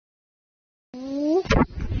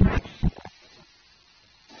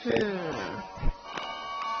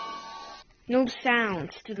No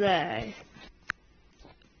sounds today.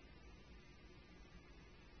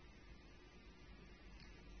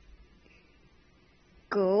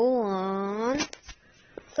 Go on.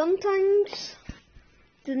 Sometimes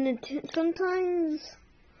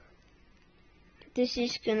this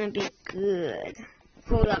is gonna be good.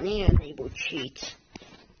 Hold on, I need to enable cheats.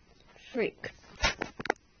 Freak.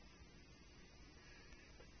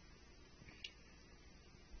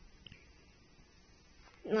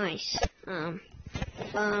 Nice. Let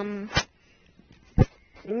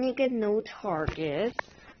me get no target,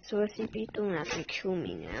 so SCP don't have to kill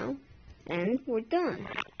me now. And we're done.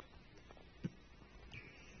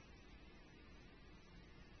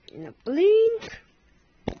 In a blink,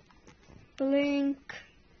 blink,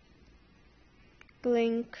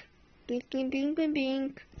 blink, blink, blink, blink, blink,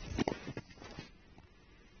 blink.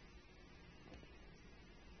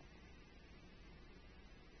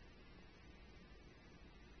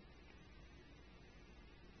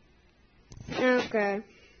 Okay.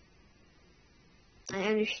 I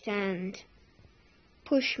understand.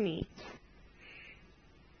 Push me.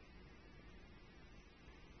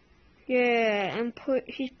 Yeah,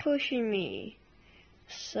 he's pushing me.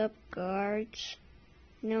 Sup, guards?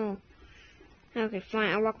 No. Okay,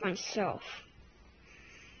 fine, I'll walk myself.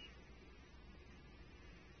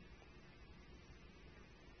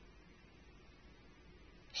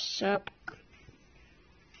 Sup?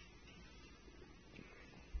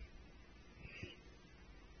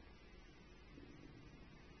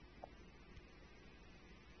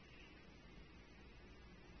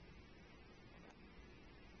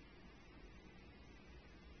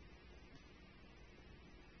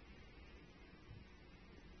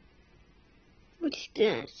 What's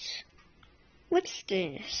this? What's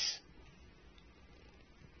this?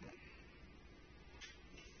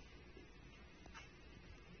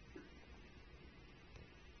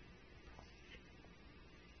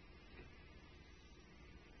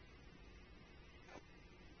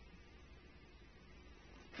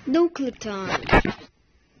 Noclip time.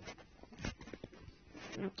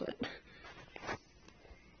 Noclip.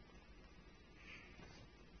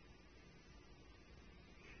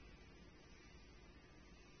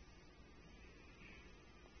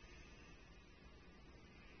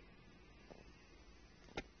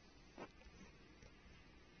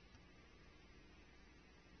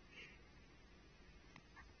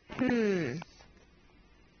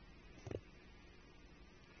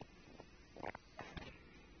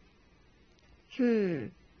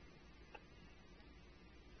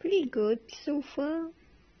 Pretty good so far.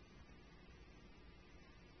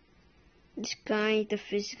 This guy, the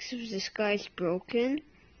physics of this guy is broken.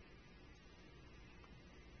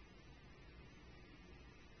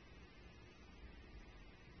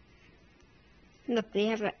 Look, they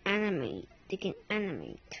have an animate. They can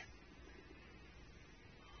animate.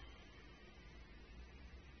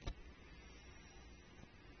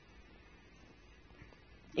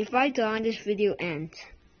 If I die, this video ends.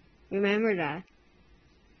 Remember that.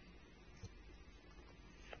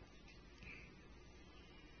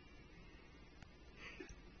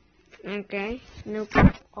 Okay, no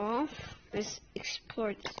off. Let's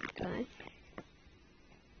explore this guy.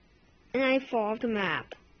 And I fall off the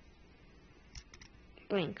map.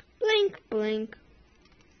 Blink, blink, blink.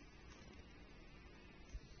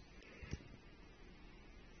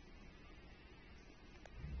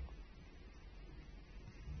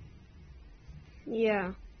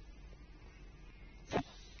 Yeah.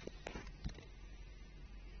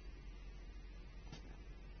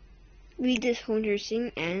 Read this whole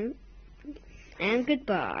thing and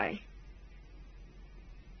goodbye.